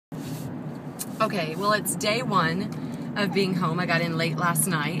Okay, well, it's day one of being home. I got in late last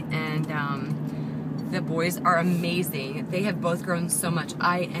night, and the boys are amazing. They have both grown so much.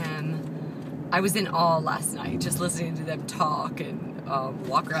 I was in awe last night, just listening to them talk and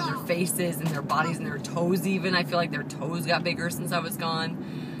walk around their faces and their bodies and their toes even. I feel like their toes got bigger since I was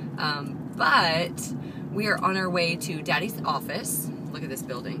gone. But we are on our way to Daddy's office. Look at this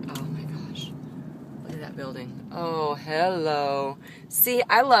building. Oh my gosh. Look at that building. Oh, hello. See,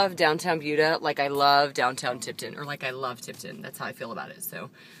 I love downtown Buda like I love downtown Tipton, or like I love Tipton. That's how I feel about it. So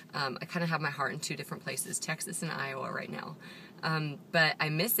I kind of have my heart in two different places, Texas and Iowa right now. But I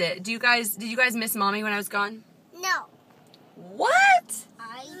miss it. Did you guys miss Mommy when I was gone? No. What?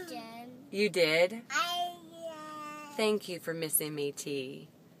 I did. You did? Thank you for missing me, T.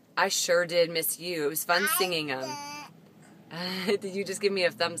 I sure did miss you. It was fun singing them. Did you just give me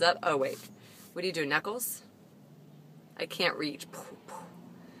a thumbs up? Oh, wait. What do you do, knuckles? I can't reach.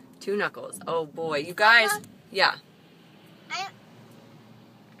 2 knuckles. Oh, boy. You guys. Yeah.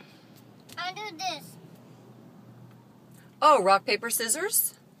 I do this. Oh, rock, paper,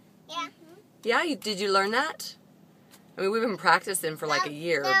 scissors? Yeah. Yeah, did you learn that? I mean, we've been practicing for like a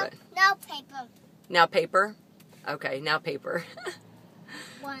year, but... No paper. Now paper? Okay, now paper.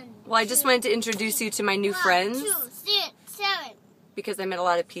 1, Well, I just wanted to introduce you to my new friends. 1, 2, 6, 7. Because I met a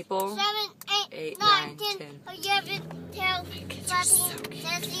lot of people. 7, 8, 9, 9, 10, 11, 12, 13,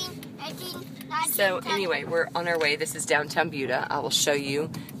 17, 18, 19, So anyway, we're on our way. This is downtown Buda. I will show you.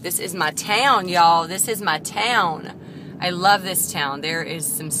 This is my town, y'all. This is my town. I love this town. There is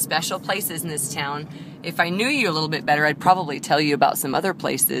some special places in this town. If I knew you a little bit better, I'd probably tell you about some other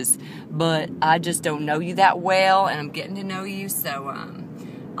places. But I just don't know you that well, and I'm getting to know you, so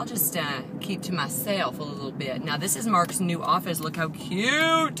I'll just keep to myself a little bit. Now, this is Mark's new office. Look how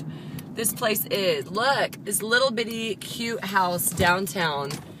cute this place is. Look, this little bitty cute house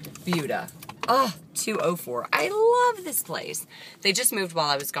downtown Buda. Oh, 204. I love this place. They just moved while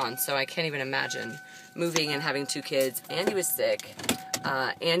I was gone, so I can't even imagine moving and having 2 kids. And he was sick,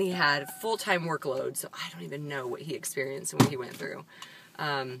 and he had full-time workload, so I don't even know what he experienced and what he went through.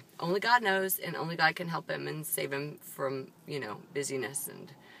 Only God knows, and only God can help him and save him from, you know, busyness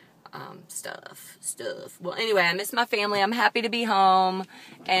and stuff. Well, anyway, I miss my family. I'm happy to be home,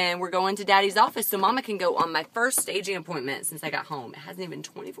 and we're going to Daddy's office so Mama can go on my first staging appointment since I got home. It hasn't even been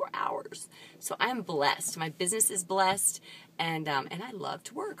 24 hours, so I'm blessed. My business is blessed, and I love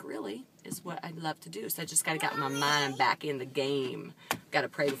to work, really, is what I love to do. So I just got to get my mind back in the game. Got to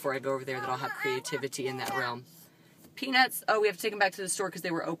pray before I go over there that I'll have creativity in that realm. Peanuts. Oh, we have to take them back to the store because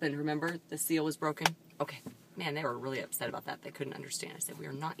they were open. Remember? The seal was broken. Okay. Man, they were really upset about that. They couldn't understand. I said, we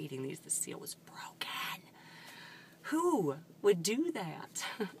are not eating these. The seal was broken. Who would do that?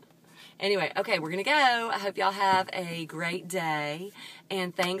 Anyway, okay, we're going to go. I hope y'all have a great day.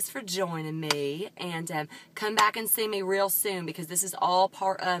 And thanks for joining me. And come back and see me real soon because this is all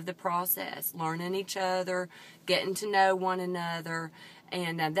part of the process. Learning each other, getting to know one another.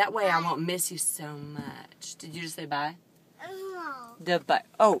 And that way I won't miss you so much. Did you just say bye? Bye.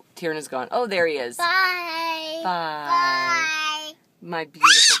 Oh, Tiernan's gone. Oh, there he is. Bye. Bye. Bye. My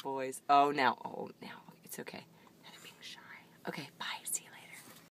beautiful boys. Oh, now it's okay. I'm being shy. Okay, bye. See you.